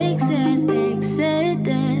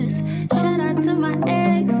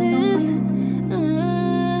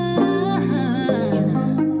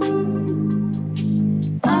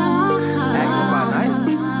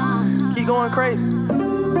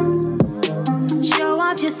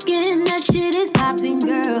your skin, that shit is popping,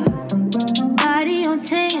 girl. Body on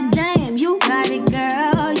 10, damn, you got it,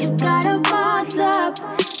 girl. You gotta boss up.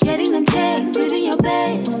 Getting them checks, living your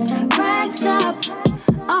best. Racks up.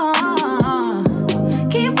 Oh,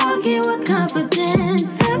 keep walking with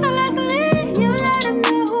confidence. Effortlessly, you let them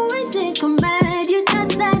know who is in command. You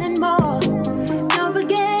just that and more. Don't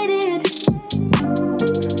forget it.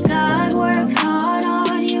 God worked hard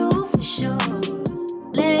on you for sure.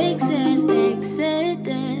 Lexus,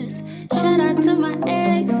 Exodus. Shout out to my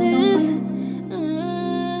exes.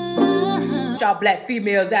 Y'all black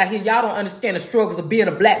females out here, y'all don't understand the struggles of being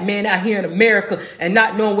a black man out here in America and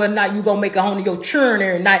not knowing whether or not you gonna make it home to your children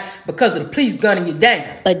every night because of the police gunning you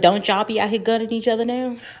down. But don't y'all be out here gunning each other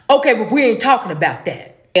down? Okay, but we ain't talking about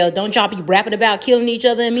that. Hell, don't y'all be rapping about killing each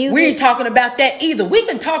other in music? We ain't talking about that either. We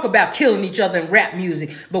can talk about killing each other in rap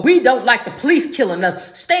music, but we don't like the police killing us.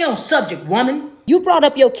 Stay on subject, woman. You brought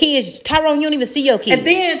up your kids. Tyrone, you don't even see your kids. And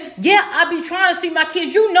then, yeah, I be trying to see my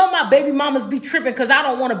kids. You know my baby mamas be tripping because I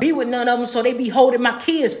don't want to be with none of them, so they be holding my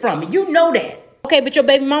kids from me. You know that. Okay, but your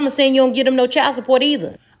baby mama saying you don't get them no child support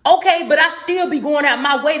either. Okay, but I still be going out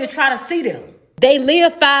my way to try to see them. They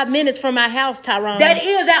live 5 minutes from my house, Tyrone. That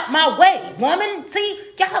is out my way, woman. See,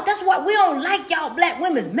 y'all, that's why we don't like y'all black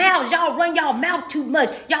women's mouths. Y'all run y'all mouth too much.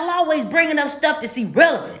 Y'all always bringing up stuff that's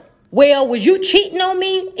irrelevant. Well, was you cheating on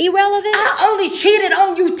me irrelevant? I only cheated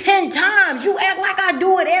on you 10 times. You act like I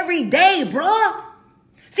do it every day, bruh.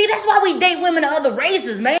 See, that's why we date women of other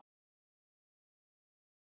races, man.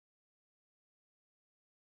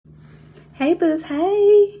 Hey, Booz,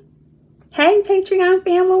 hey. Hey, Patreon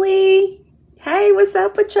family. Hey, what's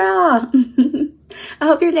up with y'all? I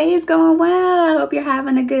hope your day is going well. I hope you're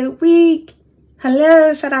having a good week.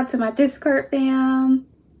 Hello, shout out to my Discord fam.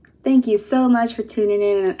 Thank you so much for tuning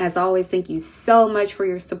in. And as always, thank you so much for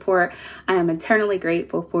your support. I am eternally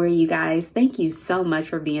grateful for you guys. Thank you so much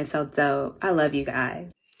for being so dope. I love you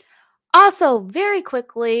guys. Also, very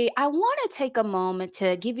quickly, I want to take a moment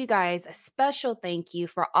to give you guys a special thank you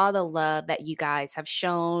for all the love that you guys have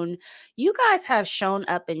shown. You guys have shown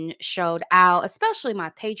up and showed out, especially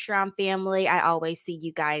my Patreon family. I always see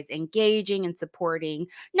you guys engaging and supporting,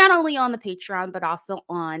 not only on the Patreon, but also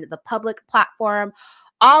on the public platform.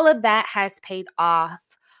 All of that has paid off.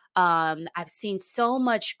 I've seen so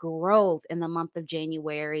much growth in the month of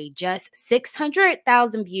January, just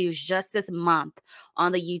 600,000 views just this month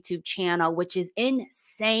on the YouTube channel, which is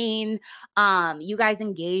insane. You guys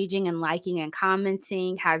engaging and liking and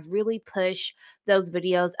commenting has really pushed those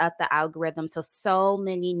videos up the algorithm. So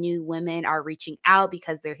many new women are reaching out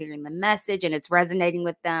because they're hearing the message and it's resonating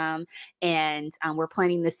with them. And we're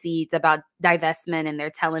planting the seeds about divestment, and they're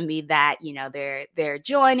telling me that, you know, they're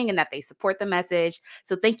joining and that they support the message.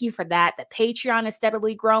 So thank you for that. The Patreon is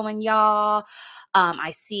steadily growing, y'all.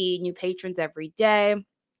 I see new patrons every day.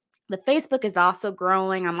 The Facebook is also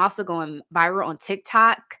growing. I'm also going viral on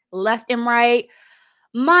TikTok, left and right.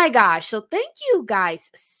 My gosh. So thank you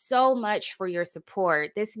guys so much for your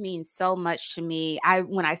support. This means so much to me.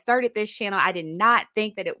 When I started this channel, I did not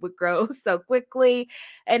think that it would grow so quickly.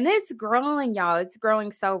 And it's growing, y'all. It's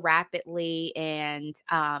growing so rapidly. And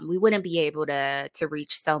we wouldn't be able to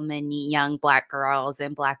reach so many young Black girls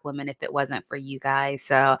and Black women if it wasn't for you guys.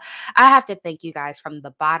 So I have to thank you guys from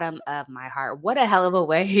the bottom of my heart. What a hell of a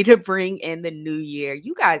way to bring in the new year.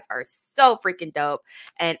 You guys are so freaking dope.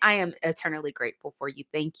 And I am eternally grateful for you.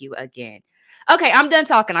 Thank you again. Okay, I'm done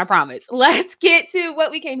talking, I promise. Let's get to what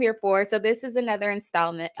we came here for. So this is another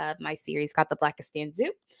installment of my series called the Blackistan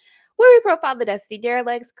Zoo, where we profile the dusty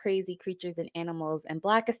derelicts, crazy creatures and animals in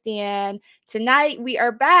Blackistan. Tonight, we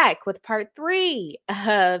are back with part 3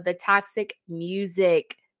 of the Toxic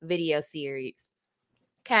Music video series.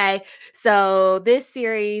 Okay, so this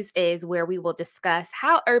series is where we will discuss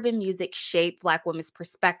how urban music shaped Black women's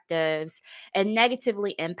perspectives and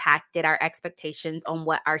negatively impacted our expectations on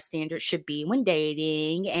what our standards should be when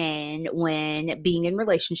dating and when being in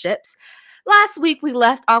relationships. Last week, we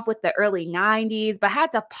left off with the early 90s, but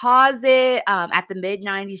had to pause it at the mid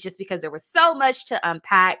 90s just because there was so much to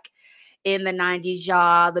unpack in the 90s,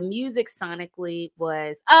 y'all. The music sonically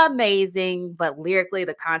was amazing, but lyrically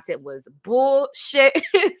the content was bullshit.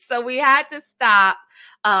 So we had to stop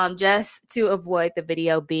just to avoid the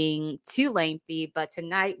video being too lengthy. But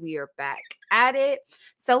tonight we are back at it.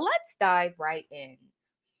 So let's dive right in.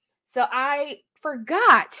 So I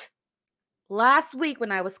forgot last week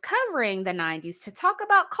when I was covering the 90s to talk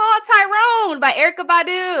about Call Tyrone by Erykah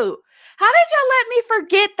Badu. How did y'all let me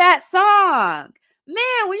forget that song?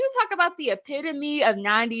 Man, when you talk about the epitome of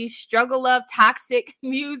 90s struggle love, toxic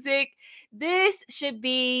music, this should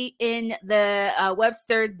be in the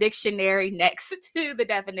Webster's dictionary next to the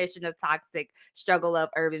definition of toxic struggle love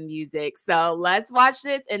urban music. So let's watch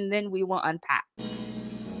this and then we will unpack.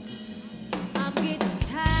 I'm getting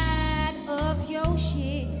tired of your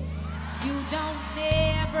shit. You don't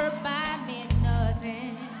never buy me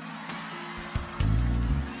nothing.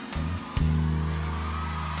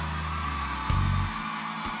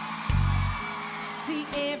 See,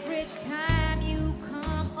 every time you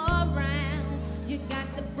come around, you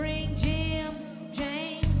got to bring Jim,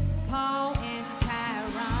 James, Paul, and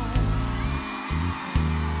Tyrone.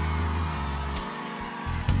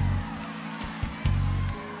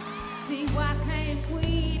 See, why can't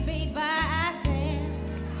we be by ourselves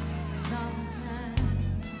sometime?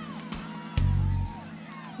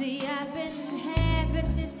 See, I've been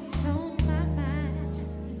having this on my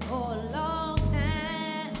mind for a long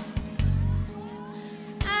time.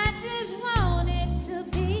 I just want it to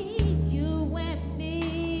be you and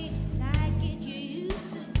me, like it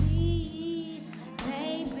used to be,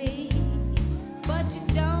 baby. But you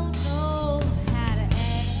don't know how to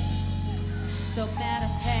act. So matter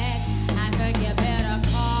of fact, I think you better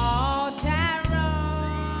call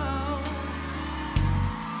Tyrone.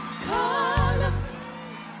 Call him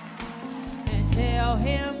and tell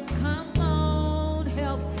him, come on,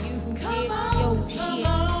 help you get your shit.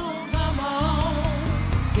 Come on.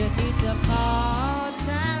 You need to call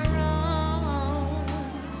Tyrone.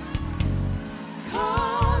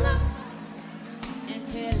 Call him and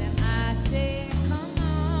tell him I said, come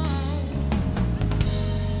on.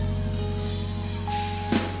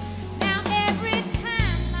 Now every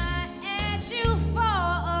time I ask you for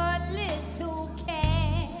a little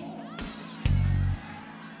cash,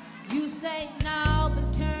 you say no,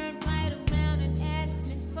 but turn right around and ask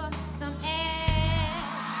me for some ass.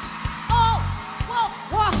 Oh,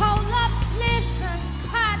 whoa, hold up, listen,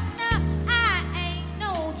 partner, I ain't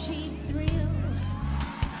no cheap thrill.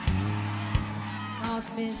 'Cause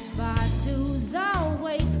Miss Badu's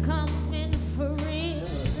always coming for real.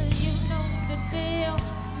 You know the deal,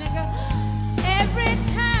 nigga. Every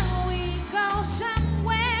time we go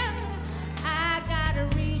somewhere, I gotta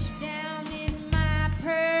reach down in my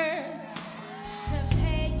purse to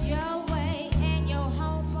pay your way and your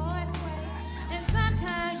homeboy's way, and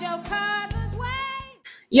sometimes your cousin's way.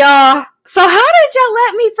 Y'all, so how did y'all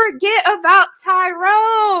let me forget about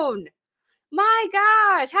Tyrone? My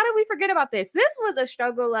gosh, how did we forget about this? This was a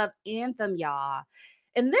struggle love anthem, y'all.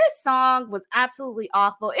 And this song was absolutely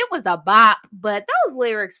awful. It was a bop, but those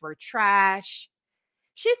lyrics were trash.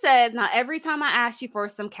 She says, now every time I ask you for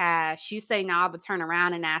some cash, you say nah, but turn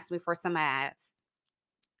around and ask me for some ass.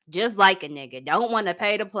 Just like a nigga, don't want to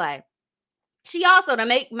pay to play. She also, to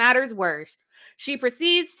make matters worse, she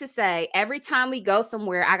proceeds to say, every time we go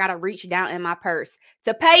somewhere, I got to reach down in my purse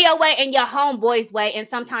to pay your way and your homeboy's way and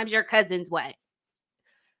sometimes your cousin's way.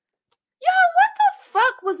 Yo, what the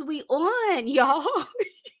fuck was we on, y'all?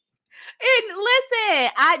 And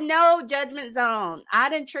listen, I know judgment zone. I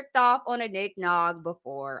done tricked off on a Nick Nog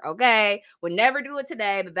before, okay? Would never do it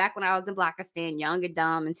today, but back when I was in Blackistan, young and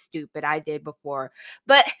dumb and stupid, I did before.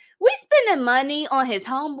 But we spending money on his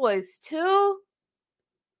homeboys too.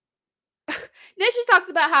 Then she talks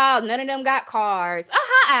about how none of them got cars. A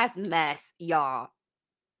hot-ass mess, y'all.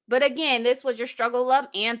 But again, this was your struggle love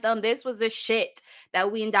anthem. This was the shit that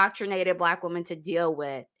we indoctrinated Black women to deal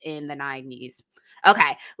with in the 90s.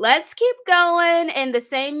 Okay, let's keep going. In the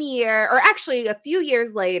same year, or actually a few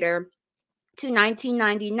years later, to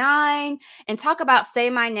 1999, and talk about Say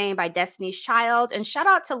My Name by Destiny's Child. And shout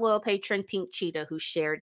out to loyal patron Pink Cheetah who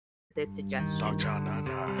shared this suggestion.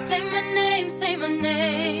 Say my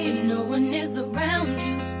name. If no one is around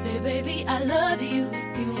you, say, baby, I love you.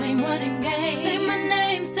 If you ain't running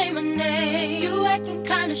game, say my name. You acting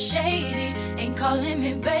kinda shady, ain't calling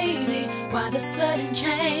me baby. Why the sudden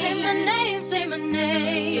change? Say my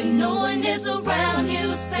name. If no one is around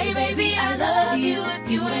you, say, baby, I love you. If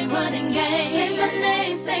you ain't running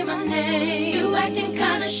game, say my name. You acting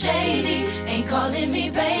kinda shady, ain't calling me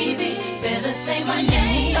baby. Better say my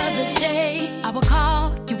name. The other day, I would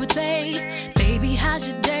call, you would say, baby, how's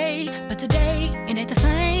your day? But today, it ain't the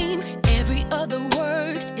same. Every other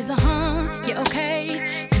word is a yeah,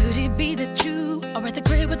 okay. Could it be that you are at the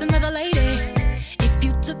crib with another lady? If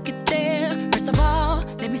you took it there, first of all,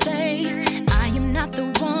 let me say, I am not the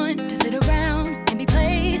one to sit around and be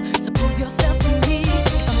played. So prove yourself to me.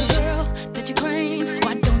 If I'm the girl that you claim,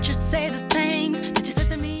 why don't you say the things that you said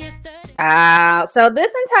to me yesterday? So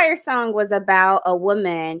this entire song was about a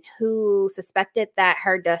woman who suspected that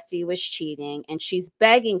her Dusty was cheating, and she's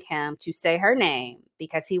begging him to say her name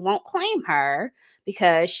because he won't claim her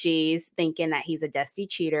because she's thinking that he's a Dusty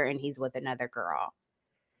cheater and he's with another girl.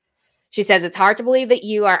 She says, it's hard to believe that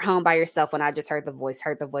you are at home by yourself when I just heard the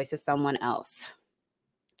voice of someone else.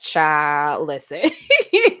 Child, listen. Then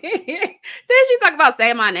she talk about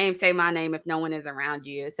say my name if no one is around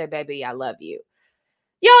you. Say, baby, I love you.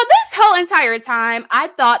 Yo, this whole entire time, I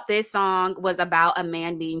thought this song was about a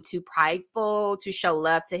man being too prideful to show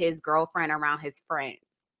love to his girlfriend around his friends.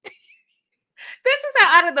 This is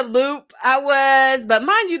how out of the loop I was. But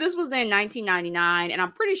mind you, this was in 1999, and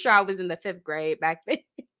I'm pretty sure I was in the 5th grade back then.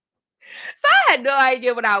 So I had no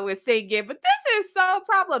idea what I was singing, but this is so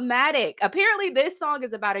problematic. Apparently, this song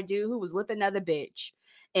is about a dude who was with another bitch.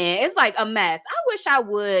 And it's like a mess. I wish I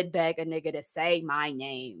would beg a nigga to say my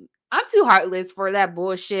name. I'm too heartless for that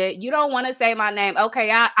bullshit. You don't want to say my name. Okay,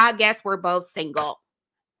 I guess we're both single.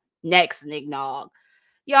 Next, Nignog.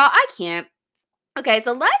 Y'all, I can't. Okay,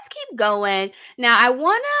 so let's keep going. Now, I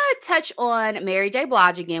want to touch on Mary J.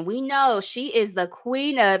 Blige again. We know she is the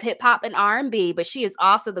queen of hip hop and R&B, but she is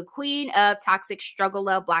also the queen of toxic struggle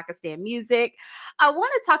love Blackistan music. I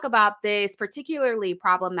want to talk about this particularly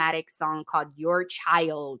problematic song called Your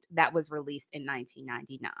Child that was released in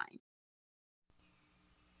 1999.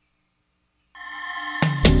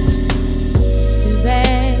 It's too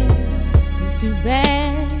bad, it's too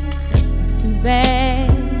bad, it's too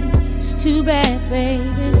bad. Too bad, baby.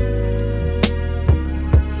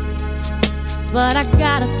 But I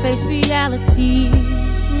gotta face reality.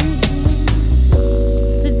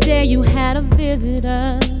 Today you had a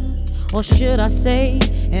visitor, or should I say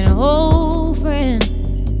an old friend.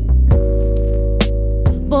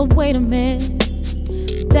 But wait a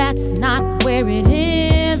minute, that's not where it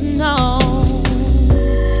is, no.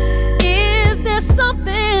 Is there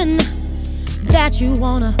something that you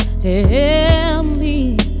wanna tell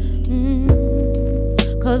me?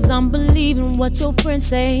 'Cause I'm believing what your friends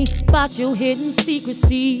say about your hidden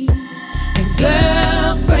secrecies. And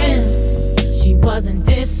girlfriend, she wasn't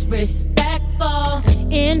disrespectful.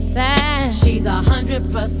 In fact, she's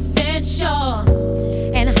 100% sure.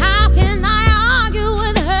 And how can I argue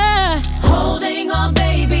with her? Holding on,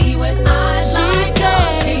 baby, with eyes like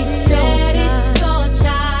yours. She said it's your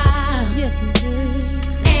child. Yes, it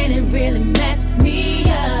did. And it really messed me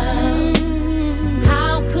up.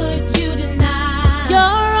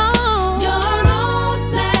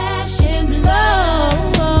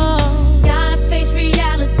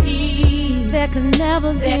 There can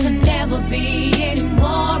never be any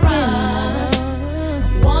more of us.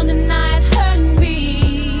 One night's hurting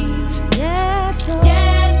me. Yes,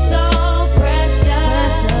 so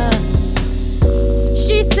precious.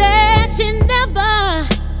 She said she never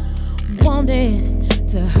wanted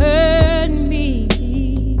to hurt me.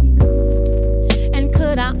 And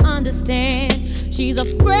could I understand? She's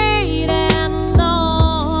afraid and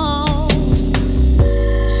alone.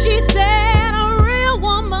 She said a real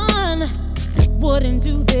woman wouldn't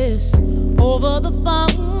do this over the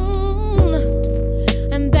phone,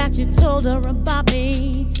 and that you told her about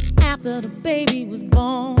me after the baby was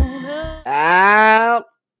born.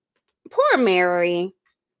 Poor Mary.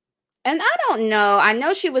 And I don't know. I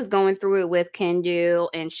know she was going through it with Kendu,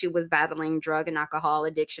 and she was battling drug and alcohol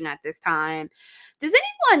addiction at this time. Does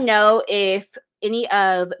anyone know if any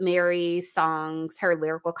of Mary's songs, her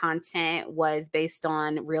lyrical content, was based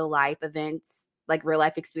on real life events? Like real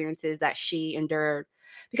life experiences that she endured?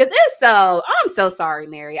 Because if so, I'm so sorry,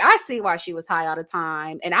 Mary. I see why she was high all the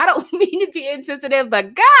time. And I don't mean to be insensitive,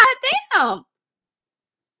 but god damn.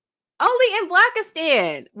 Only in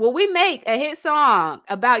Blackistan will we make a hit song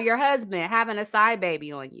about your husband having a side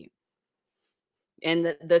baby on you.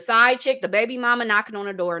 And the side chick, the baby mama knocking on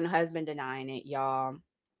the door and the husband denying it, y'all.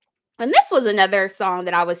 And this was another song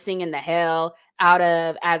that I was singing the hell out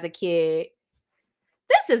of as a kid.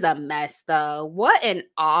 This is a mess, though. What an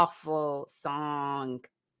awful song.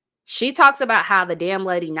 She talks about how the damn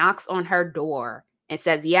lady knocks on her door and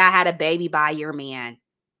says, yeah, I had a baby by your man.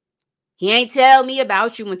 He ain't tell me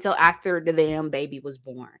about you until after the damn baby was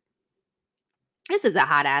born. This is a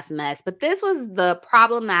hot ass mess, but this was the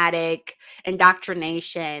problematic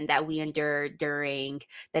indoctrination that we endured during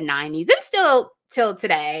the 90s and still till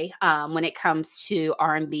today, when it comes to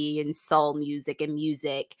R&B and soul music and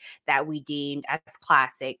music that we deemed as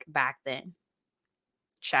classic back then.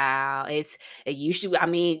 Child, it usually, I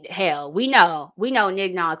mean, hell, we know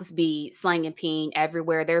Nignogs be slanging peen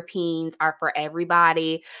everywhere. Their peens are for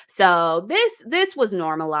everybody. So this was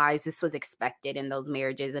normalized. This was expected in those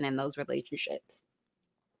marriages and in those relationships.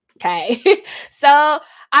 Okay. So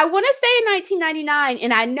I want to stay in 1999.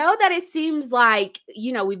 And I know that it seems like,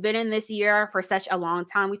 we've been in this year for such a long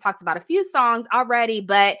time. We talked about a few songs already,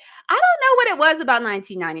 but I don't know what it was about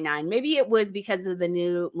 1999. Maybe it was because of the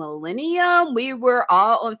new millennium. We were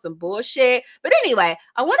all on some bullshit. But anyway,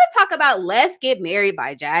 I want to talk about Let's Get Married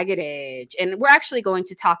by Jagged Edge. And we're actually going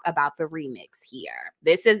to talk about the remix here.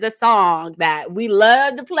 This is the song that we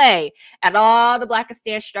love to play at all the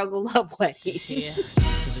Blackistan Struggle Love weddings. Yeah, it's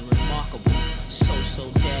a remarkable So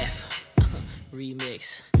Deaf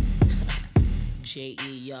remix. J.E.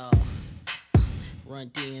 y'all, Run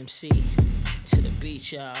DMC to the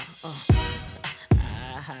beach, y'all.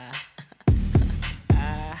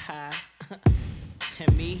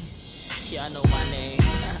 And me, y'all know my name.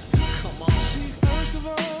 Come on. See, first of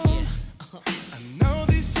all, Yeah. I know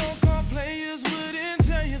these so-called players wouldn't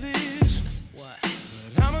tell you this, What?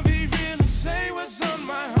 but I'ma be real and say what's on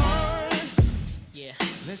my heart. Yeah.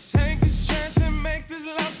 Let's take this chance and make this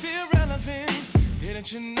love feel relevant.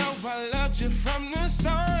 Didn't you know I loved you from the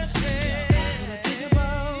start? Yeah. When I think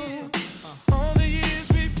about all the years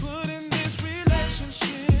we put in this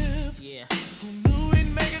relationship, Yeah. who knew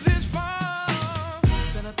we'd make it this far?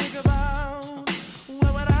 Then I think about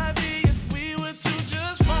where would I be if we were to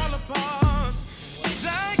just fall apart? 'Cause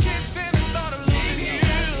I can't stand the thought of losing you.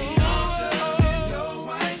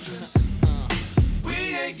 We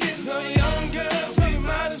ain't getting no younger, so we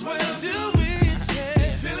might as well do it.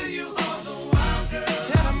 Yeah. Feeling you all the while, girl.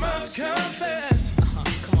 And I must confess,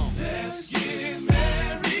 Come on. let's get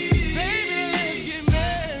married. Baby, let's get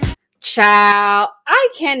married. Child, I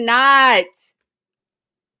cannot.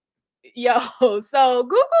 Yo, so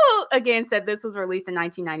Google again said this was released in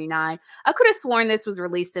 1999. I could have sworn this was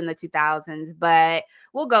released in the 2000s, but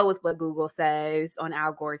we'll go with what Google says on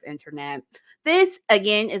Al Gore's internet. This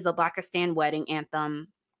again is the Blackistan wedding anthem.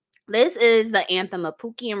 This is the anthem of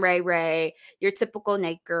Pookie and Ray Ray, your typical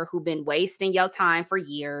nigger who been wasting your time for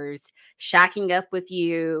years, shacking up with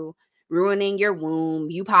you, ruining your womb,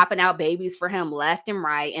 you popping out babies for him left and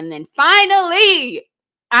right, and then finally,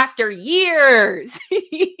 after years,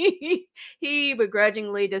 he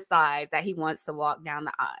begrudgingly decides that he wants to walk down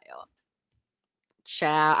the aisle.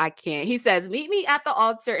 Child, I can't. He says, meet me at the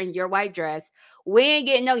altar in your white dress. We ain't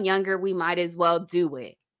getting no younger. We might as well do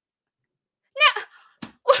it. Now,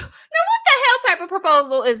 what the hell type of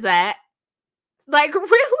proposal is that? Like,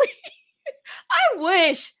 really?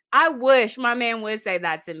 I wish my man would say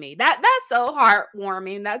that to me. That's so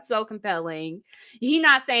heartwarming. That's so compelling. He's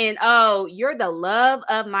not saying, oh, you're the love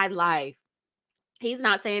of my life. He's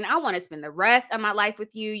not saying, I want to spend the rest of my life with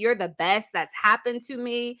you. You're the best that's happened to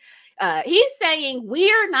me. He's saying,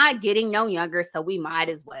 we're not getting no younger, so we might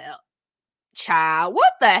as well. Child,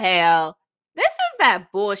 what the hell? This is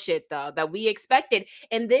that bullshit, though, that we expected.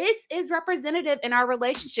 And this is representative in our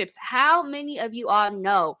relationships. How many of you all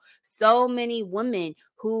know so many women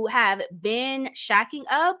who have been shacking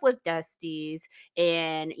up with Dusties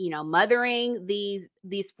and, mothering these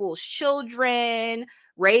foolish children,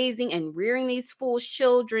 raising and rearing these foolish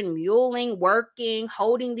children, muling, working,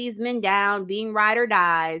 holding these men down, being ride or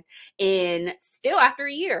dies. And still after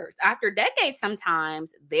years, after decades,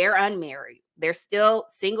 sometimes they're unmarried. They're still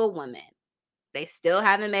single women. They still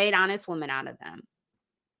haven't made honest women out of them.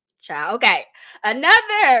 Child. Okay.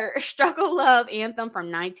 Another struggle love anthem from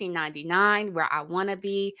 1999, Where I Wanna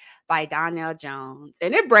Be by Donnell Jones.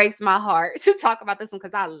 And it breaks my heart to talk about this one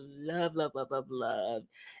because I love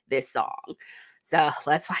this song. So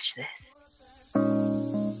let's watch this.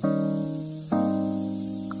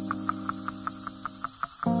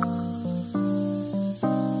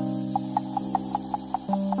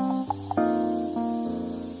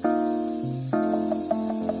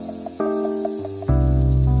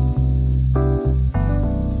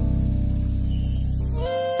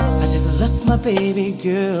 My baby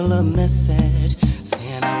girl a message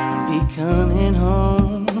saying I won't be coming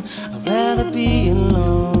home. I'd rather be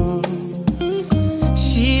alone.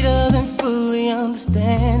 She doesn't fully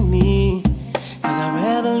understand me, 'cause I'd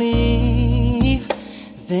rather leave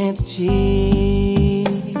than to cheat.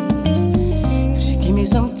 If she give me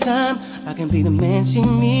some time, I can be the man she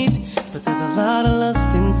needs. But there's a lot of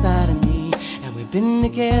lust inside of me, and we've been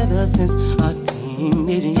together since our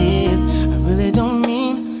teenage years. I really don't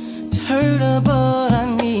mean hurt her, but I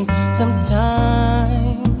need some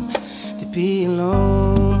time to be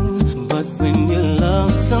alone. But when you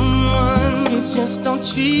love someone, you just don't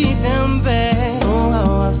treat them bad. Oh,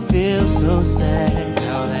 how I feel so sad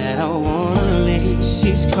now that I wanna leave.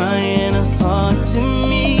 She's crying her heart to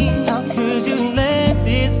me. How could you let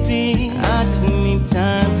this be? I just need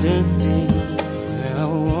time to see where I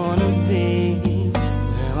wanna be,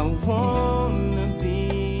 where I wanna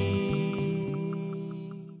be.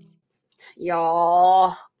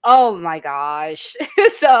 Oh my gosh.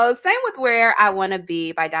 So same with Where I Wanna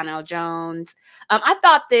Be by Donnell Jones. I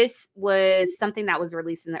thought this was something that was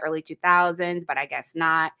released in the early 2000s, but I guess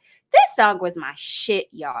not. This song was my shit,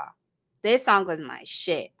 y'all. This song was my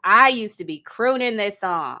shit. I used to be crooning this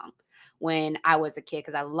song when I was a kid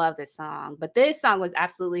because I love this song. But this song was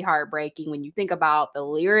absolutely heartbreaking when you think about the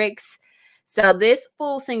lyrics. So this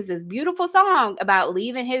fool sings this beautiful song about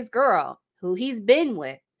leaving his girl who he's been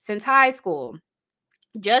with since high school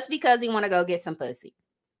just because he want to go get some pussy.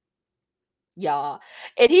 Y'all.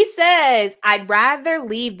 And he says, I'd rather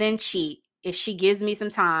leave than cheat. If she gives me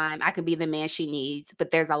some time, I could be the man she needs.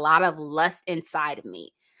 But there's a lot of lust inside of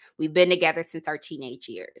me. We've been together since our teenage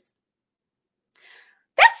years.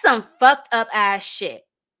 That's some fucked up ass shit.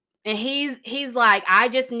 And he's like, I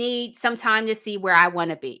just need some time to see where I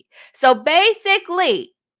want to be. So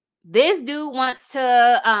basically, this dude wants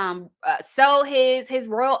to sow his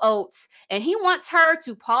royal oats, and he wants her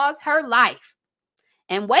to pause her life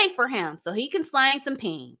and wait for him so he can slang some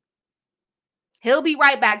peen. He'll be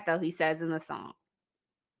right back, though, he says in the song.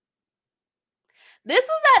 This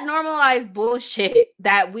was that normalized bullshit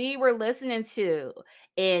that we were listening to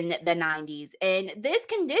in the 90s. And this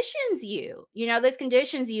conditions you. This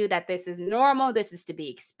conditions you that this is normal. This is to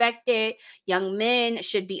be expected. Young men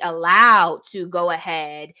should be allowed to go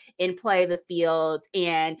ahead and play the field.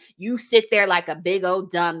 And you sit there like a big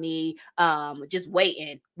old dummy, just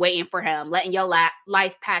waiting for him, letting your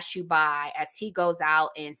life pass you by as he goes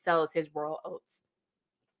out and sows his royal oats.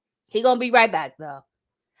 He gonna be right back, though.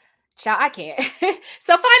 Child, I can't.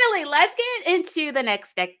 So finally, let's get into the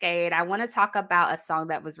next decade. I want to talk about a song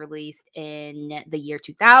that was released in the year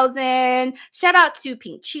 2000. Shout out to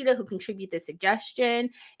Pink Cheetah who contributed this suggestion.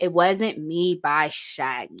 It Wasn't Me by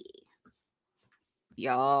Shaggy.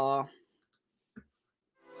 Y'all.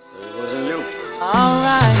 So it wasn't you.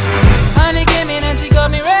 Alright, honey came in and she got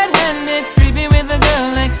me red-handed, creepy with the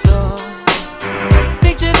girl next door.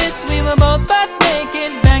 Picture this, we were both butt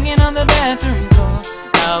naked, banging on the bathroom door.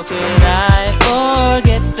 How could I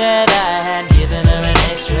forget that I had given her an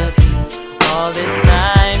extra key? All this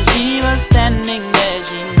time she was standing there,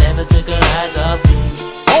 she never took her eyes off me.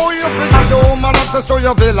 Oh, you pretty the woman access to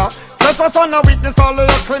your villa. Trespass on a weakness, all of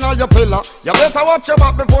your clean on your pillar. You better watch your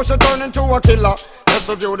back before she turn into a killer. Let's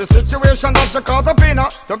review the situation that you caught up in her.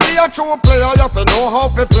 To be a true player, you have to know how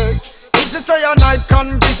to play. If she say a night,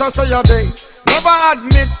 convince her say a day. Never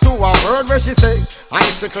admit to a word where she say. And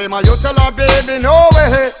if she claim her, you tell her, baby, no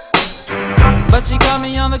way. But she caught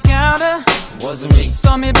me on the counter. Wasn't me.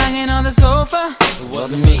 Saw me banging on the sofa.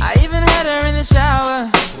 Wasn't me. I even had her in the shower.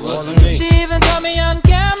 Wasn't me. She even caught me on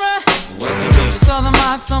camera. Wasn't me. She saw the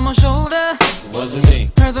marks on my shoulder. Wasn't me.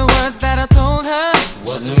 Heard the words that I told her.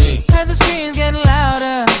 Wasn't me. Heard the screams getting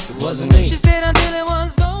louder. Wasn't me. She stayed until it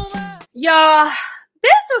was over. Y'all,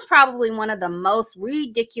 this was probably one of the most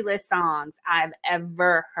ridiculous songs I've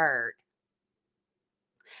ever heard.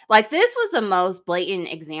 Like, this was the most blatant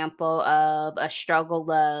example of a struggle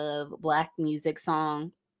love Black music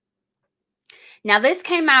song. Now, this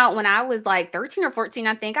came out when I was like 13 or 14,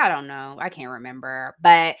 I think. I don't know. I can't remember.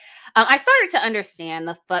 But I started to understand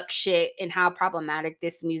the fuck shit and how problematic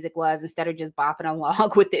this music was instead of just bopping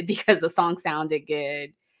along with it because the song sounded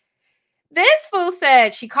good. This fool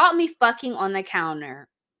said, she caught me fucking on the counter.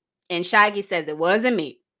 And Shaggy says, it wasn't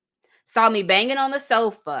me. Saw me banging on the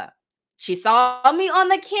sofa. She saw me on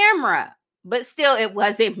the camera, but still it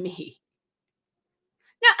wasn't me.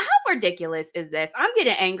 Now, how ridiculous is this? I'm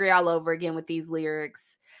getting angry all over again with these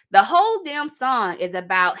lyrics. The whole damn song is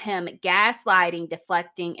about him gaslighting,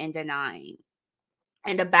 deflecting, and denying.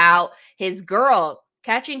 And about his girl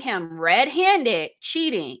catching him red-handed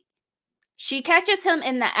cheating. She catches him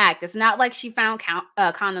in the act. It's not like she found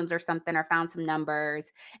condoms or something or found some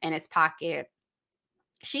numbers in his pocket.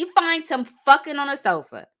 She finds him fucking on a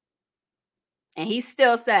sofa. And he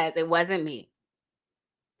still says, it wasn't me.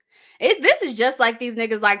 This is just like these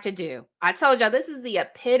niggas like to do. I told y'all, this is the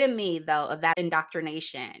epitome, though, of that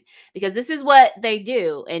indoctrination. Because this is what they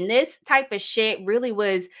do. And this type of shit really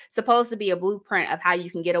was supposed to be a blueprint of how you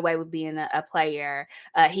can get away with being a player.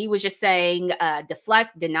 He was just saying,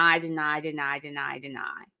 deflect, deny, deny, deny, deny,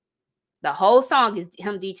 deny. The whole song is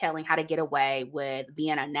him detailing how to get away with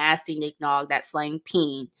being a nasty knick-knack that's slaying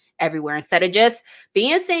peen everywhere. Instead of just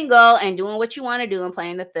being single and doing what you want to do and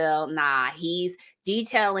playing the field, nah, he's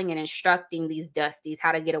detailing and instructing these dusties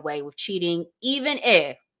how to get away with cheating, even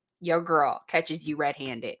if your girl catches you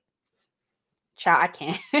red-handed. Child, I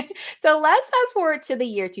can't. So let's fast forward to the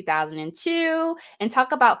year 2002 and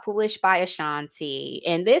talk about Foolish by Ashanti.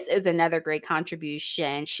 And this is another great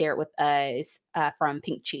contribution shared with us from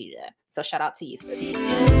Pink Cheetah. So shout out to you, sis.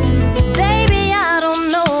 Baby, I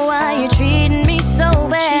don't know why you're treating me so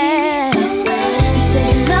bad. You said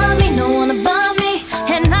you love me, no one above me,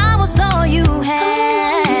 and I was all you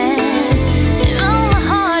had. And all my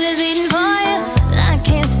heart is beating for you, I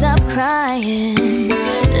can't stop crying.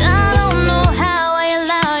 I don't know how I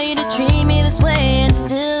allow you to treat me this way, and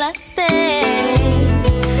still I stay.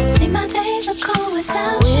 See, my days are cold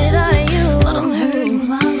without you, but I'm hurting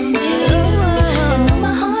while I'm here. And though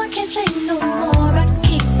my heart can't take no more, I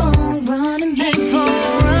keep on running back to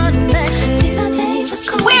you. See, my days are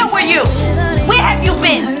cold. Where were you? Where have you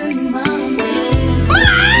been?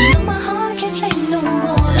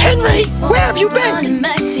 Henry, where have you been?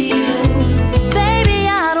 Back to you. Baby,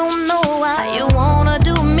 I don't know why you wanna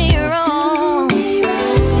do me wrong.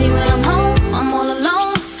 See, when I'm home, I'm all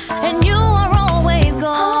alone, and you are always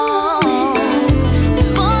gone.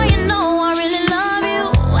 Boy, you know I really love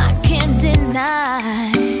you, I can't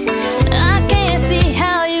deny. I can't see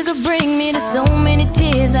how you could bring me to so many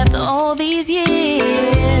tears after all these years.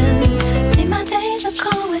 See, my days are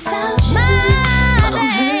cold without you. But I'm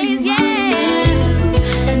hurting while I'm with you.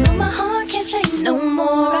 And though my heart can't take no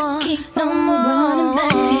more, I keep on running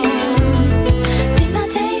back to you. See, my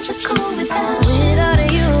days are cold without you. Without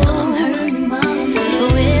you, but I'm hurting while I'm with you.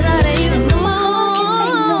 Without you, and though my heart can't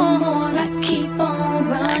take no more, I keep on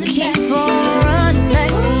running back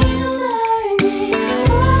to you.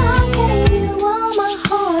 I gave you all my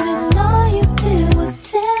heart, and all you did was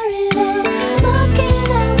tear it up. Looking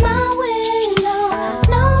out my window,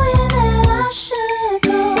 knowing that I should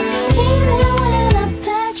go. Even when I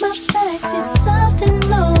pack my bags, see, something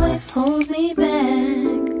always holds me back.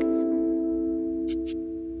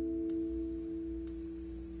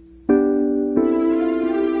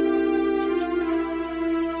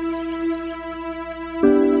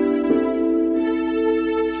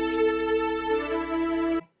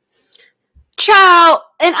 Child,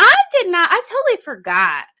 and I totally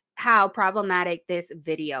forgot how problematic this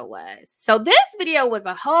video was. So this video was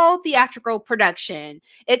a whole theatrical production.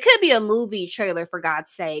 It could be a movie trailer, for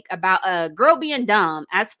God's sake, about a girl being dumb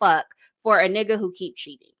as fuck for a nigga who keep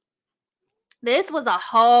cheating. This was a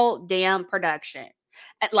whole damn production.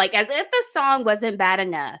 Like, as if the song wasn't bad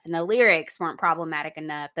enough and the lyrics weren't problematic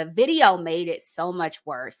enough, the video made it so much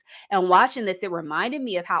worse. And watching this, it reminded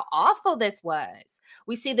me of how awful this was.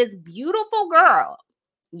 We see this beautiful girl,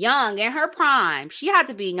 young in her prime. She had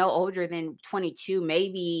to be no older than 22,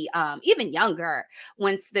 maybe even younger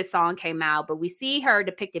once this song came out. But we see her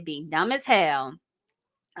depicted being dumb as hell,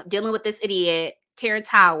 dealing with this idiot, Terrence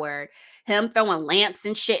Howard, him throwing lamps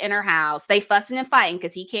and shit in her house. They fussing and fighting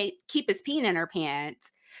because he can't keep his peen in her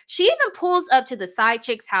pants. She even pulls up to the side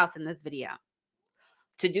chick's house in this video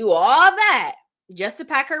to do all that just to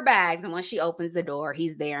pack her bags. And when she opens the door,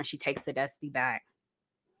 he's there and she takes the dusty bag.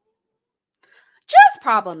 Just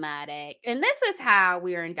problematic. And this is how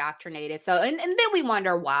we are indoctrinated. So, and then we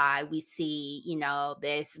wonder why we see,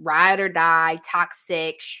 this ride or die,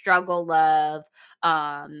 toxic, struggle, love,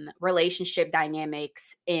 relationship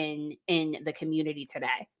dynamics in the community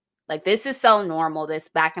today. Like, this is so normal, this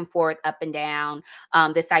back and forth, up and down,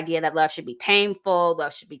 this idea that love should be painful,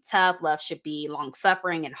 love should be tough, love should be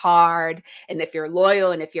long-suffering and hard. And if you're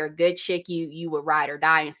loyal and if you're a good chick, you would ride or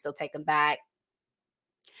die and still take them back.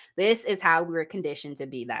 This is how we were conditioned to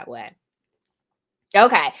be that way.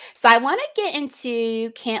 Okay, so I want to get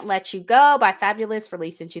into Can't Let You Go by Fabulous,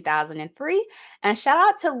 released in 2003. And shout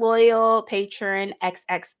out to loyal patron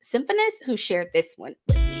XX Symphonist who shared this one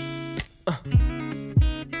with me.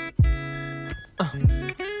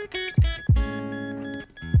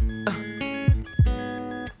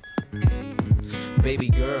 Baby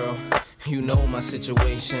girl, you know my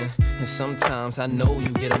situation, and sometimes I know you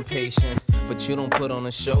get impatient, but you don't put on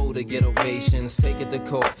a show to get ovations. Take it to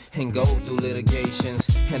court and go through litigations,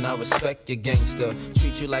 and I respect your gangster.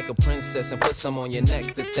 Treat you like a princess and put some on your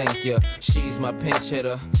neck to thank you. She's my pinch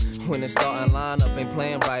hitter. When the starting lineup ain't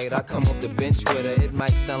playing right, I come off the bench with her. It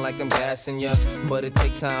might sound like I'm gassing ya, but it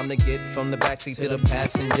takes time to get from the backseat to the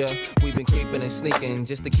passenger. We've been creeping and sneaking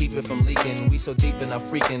just to keep it from leaking. We so deep in our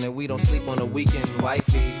freaking and we don't sleep on the weekend.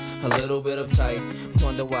 Wifey's a little bit uptight.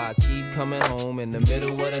 Wonder why I keep coming home in the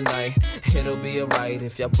middle of the night. It'll be alright.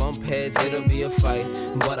 If y'all bump heads, it'll be a fight.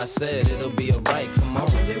 But I said it'll be alright. Come on.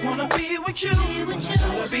 I really wanna be with you. I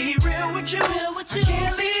gotta be real with you. I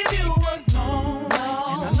can't leave you alone.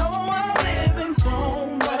 And I know I'm living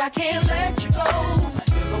wrong, but I can't let you go.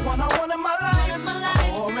 You're the one I want in my life.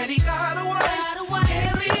 I already got a wife.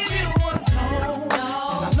 Can't leave you alone. And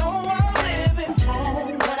I know I'm living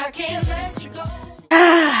wrong, but I can't let you go.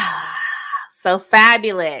 So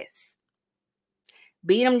Fabulous.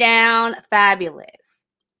 Beat 'em down, Fabulous.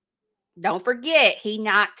 Don't forget, he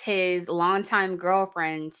knocked his longtime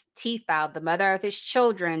girlfriend's teeth out, the mother of his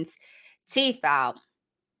children's teeth out.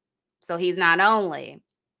 So he's not only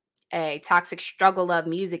a toxic struggle love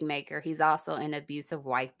music maker, he's also an abusive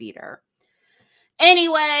wife beater.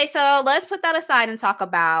 Anyway, so let's put that aside and talk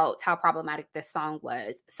about how problematic this song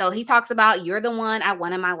was. So he talks about, you're the one I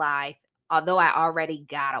want in my life, although I already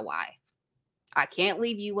got a wife. I can't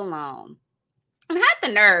leave you alone. And had the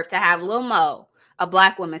nerve to have Lil Mo, a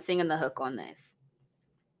black woman, singing the hook on this.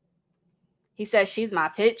 He says, she's my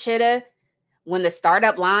pitch hitter when the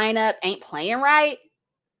startup lineup ain't playing right.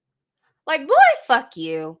 Like, boy, fuck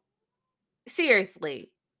you.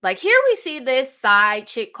 Seriously. Like, here we see this side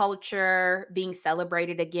chick culture being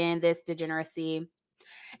celebrated again, this degeneracy.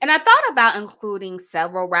 And I thought about including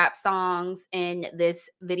several rap songs in this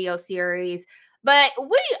video series, but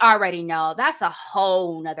we already know that's a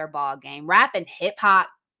whole nother ball game. Rap and hip hop.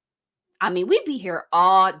 I mean, we'd be here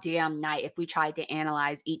all damn night if we tried to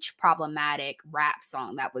analyze each problematic rap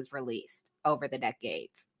song that was released over the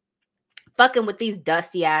decades. Fucking with these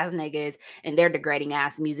dusty ass niggas and their degrading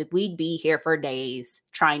ass music, we'd be here for days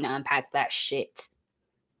trying to unpack that shit.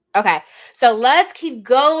 Okay, so let's keep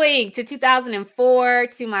going to 2004,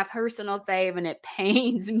 to my personal fave, and it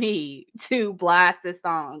pains me to blast this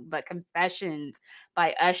song, but Confessions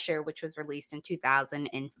by Usher, which was released in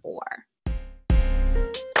 2004.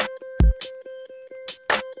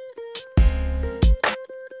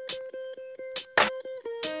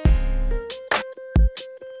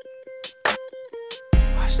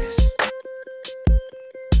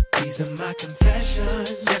 These are my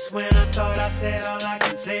confessions. Just when I thought I said all I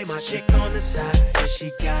can say, my chick on the side says she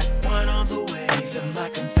got one on the way. These are my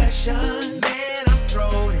confessions. Man, I'm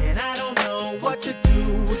thrown and I don't know what to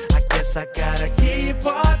do. I guess I gotta keep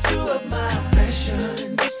part two of my confessions.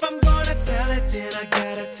 If I'm gonna tell it, then I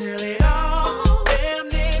gotta tell it all. Damn,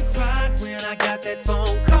 they cried when I got that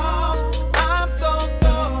phone call. I'm so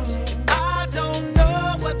thrown, I don't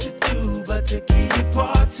know what to do but to keep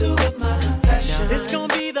part two of my confessions. Now this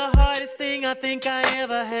gonna be the hardest thing I think I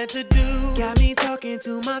ever had to do. Got me talking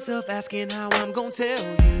to myself, asking how I'm gonna tell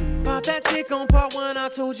you about that chick on part one I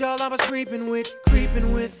told y'all I was creeping with.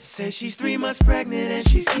 Say she's 3 months pregnant and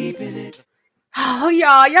she's keeping it. Oh,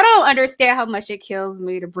 y'all don't understand how much it kills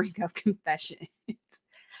me to bring up Confessions.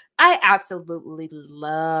 I absolutely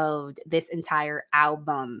loved this entire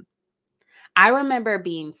album. I remember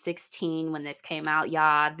being 16 when this came out,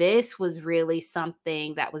 y'all. This was really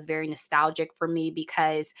something that was very nostalgic for me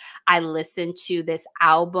because I listened to this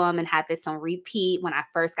album and had this on repeat when I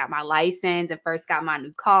first got my license and first got my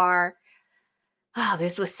new car. Oh,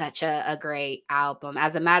 this was such a great album.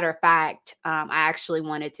 As a matter of fact, I actually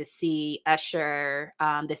wanted to see Usher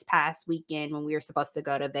this past weekend when we were supposed to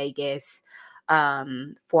go to Vegas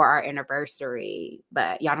for our anniversary.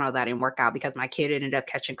 But y'all know that didn't work out because my kid ended up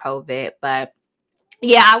catching COVID. But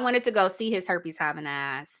yeah, I wanted to go see his herpes having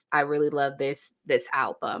ass. I really love this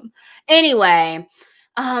album. Anyway,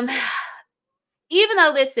 even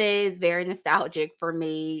though this is very nostalgic for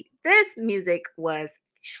me, this music was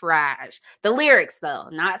trash. The lyrics, though,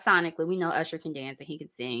 not sonically. We know Usher can dance and he can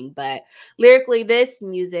sing, but lyrically, this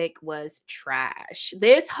music was trash.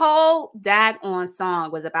 This whole daggone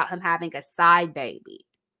song was about him having a side baby.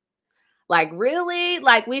 Like, really?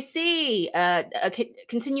 Like, we see a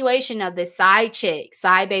continuation of this side chick,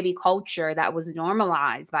 side baby culture that was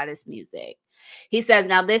normalized by this music. He says,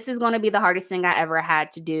 now this is going to be the hardest thing I ever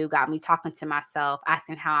had to do. Got me talking to myself,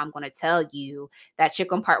 asking how I'm going to tell you. That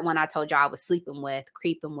chick on part one I told y'all I was sleeping with,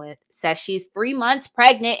 creeping with, says she's 3 months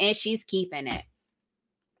pregnant and she's keeping it.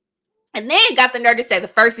 And then got the nerve to say the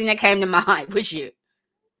first thing that came to mind was you.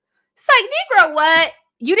 It's like, Negro, what?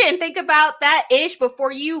 You didn't think about that ish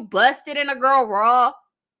before you busted in a girl raw?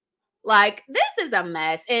 Like, this is a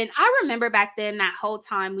mess. And I remember back then, that whole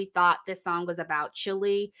time we thought this song was about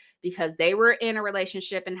Chili because they were in a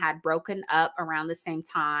relationship and had broken up around the same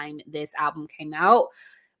time this album came out.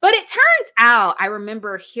 But it turns out, I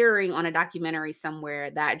remember hearing on a documentary somewhere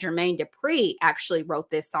that Jermaine Dupri actually wrote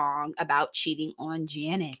this song about cheating on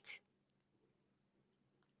Janet.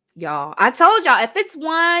 Y'all, I told y'all, if it's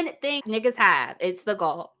one thing niggas have, it's the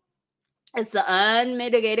gall. It's the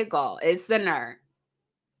unmitigated gall. It's the nerve.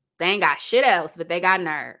 They ain't got shit else, but they got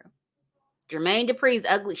nerve. Jermaine Dupri's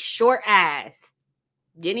ugly, short ass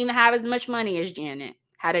didn't even have as much money as Janet.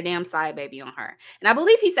 Had a damn side baby on her. And I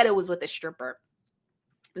believe he said it was with a stripper.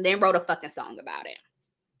 And then wrote a fucking song about it.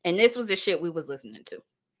 And this was the shit we was listening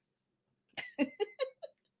to.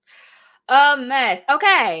 A mess.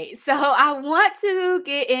 Okay, so I want to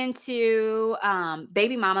get into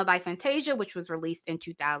Baby Mama by Fantasia, which was released in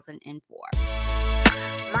 2004.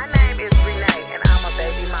 My name is Renee, and I'm a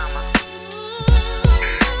baby mama.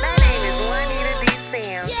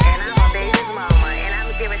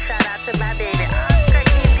 to my baby Oscar,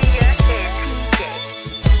 India, and TJ.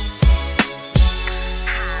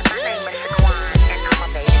 Hi, my name is Shaquan, and I'm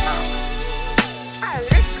a baby mama. Oh,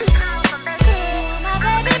 this big awesome baby. I'm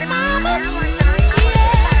a baby mama. I want to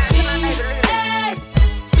shout out to my baby Lily.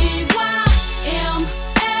 B-Y-M-A-M-A.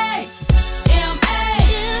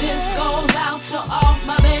 This goes out to all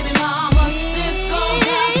my baby mamas. This goes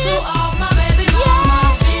out to all my baby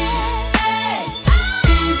mamas.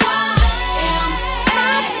 B-Y-M-A-M-A.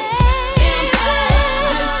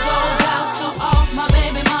 This goes out to all my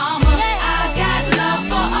baby mamas. I got love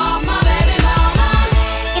for all my baby mamas.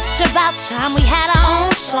 It's about time we had our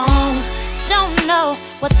own song. Don't know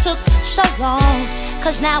what took so long,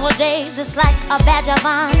 'cause nowadays it's like a badge of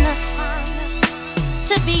honor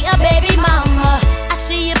to be a baby mama. I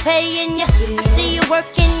see you paying ya, I see you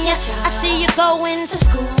working ya, I see you going to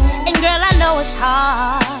school. And girl, I know it's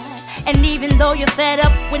hard. And even though you're fed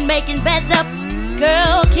up with making beds up,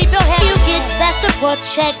 girl, keep your head. You get that support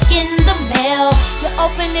check in the mail. You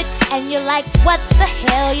open it and you're like, what the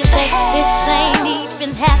hell? You say, this ain't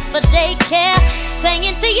even half a daycare.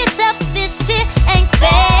 Saying to yourself, this shit ain't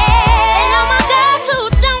fair. And all my girls who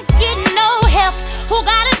don't get no help, who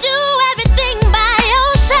gotta do everything by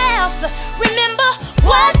yourself, remember,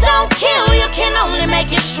 what don't kill you can only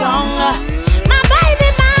make you stronger. My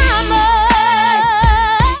baby mama,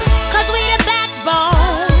 'cause we the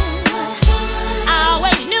backbone. I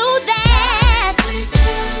always knew that.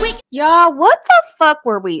 Y'all, what the fuck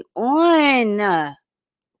were we on?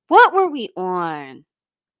 What were we on?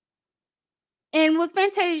 And with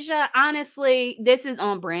Fantasia, honestly, this is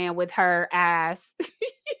on brand with her ass.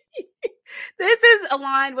 This is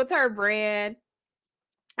aligned with her brand.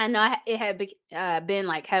 I know it had been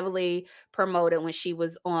like heavily promoted when she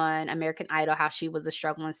was on American Idol, how she was a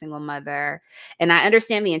struggling single mother. And I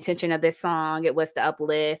understand the intention of this song. It was to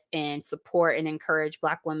uplift and support and encourage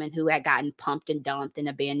Black women who had gotten pumped and dumped and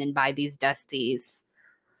abandoned by these dusties.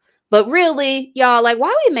 But really, y'all, like, why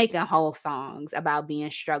are we making whole songs about being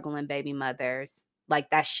struggling baby mothers? Like,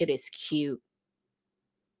 that shit is cute.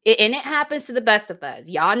 And it happens to the best of us.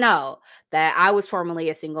 Y'all know that I was formerly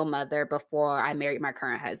a single mother before I married my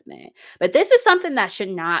current husband. But this is something that should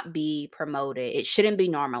not be promoted. It shouldn't be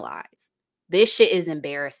normalized. This shit is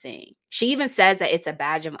embarrassing. She even says that it's a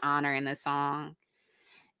badge of honor in the song.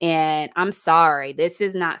 And I'm sorry, this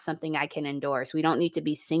is not something I can endorse. We don't need to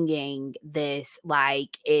be singing this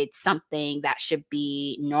like it's something that should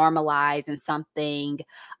be normalized and something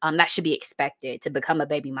that should be expected to become a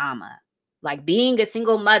baby mama. Like, being a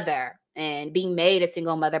single mother and being made a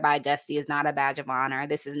single mother by a dusty is not a badge of honor.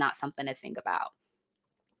 This is not something to sing about.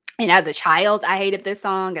 And as a child, I hated this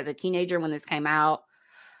song. As a teenager when this came out.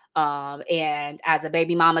 And as a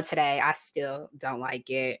baby mama today, I still don't like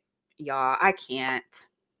it. Y'all, I can't.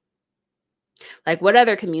 Like, what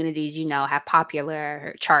other communities, have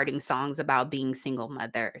popular charting songs about being single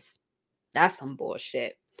mothers? That's some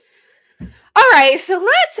bullshit. All right, so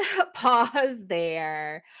let's pause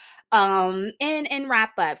there. And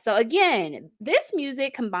wrap up. So again, this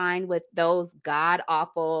music combined with those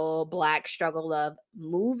god-awful Black struggle love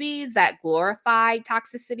movies that glorify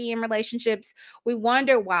toxicity in relationships, we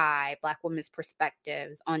wonder why Black women's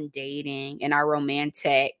perspectives on dating and our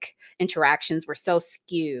romantic interactions were so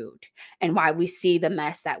skewed, and why we see the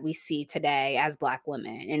mess that we see today as Black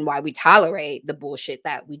women, and why we tolerate the bullshit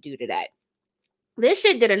that we do today. This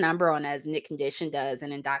shit did a number on us, and it conditioned us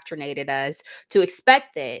and indoctrinated us to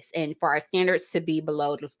expect this and for our standards to be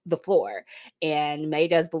below the floor, and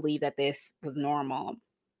made us believe that this was normal.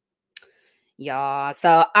 Y'all.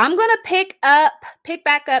 So I'm going to pick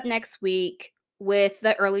back up next week with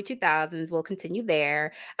the early 2000s. We'll continue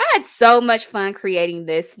there. I had so much fun creating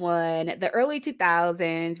this one. The early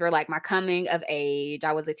 2000s were like my coming of age.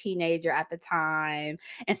 I was a teenager at the time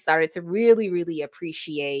and started to really, really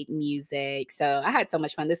appreciate music. So I had so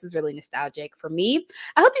much fun. This is really nostalgic for me.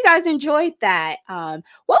 I hope you guys enjoyed that. What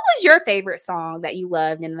was your favorite song that you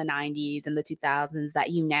loved in the 90s and the 2000s that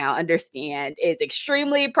you now understand is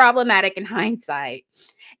extremely problematic in hindsight?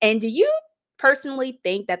 And do you personally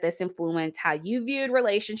think that this influenced how you viewed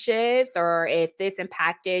relationships, or if this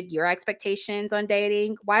impacted your expectations on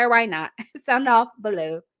dating? Why or why not? Sound off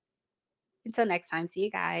below. Until next time, see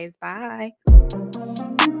you guys. Bye.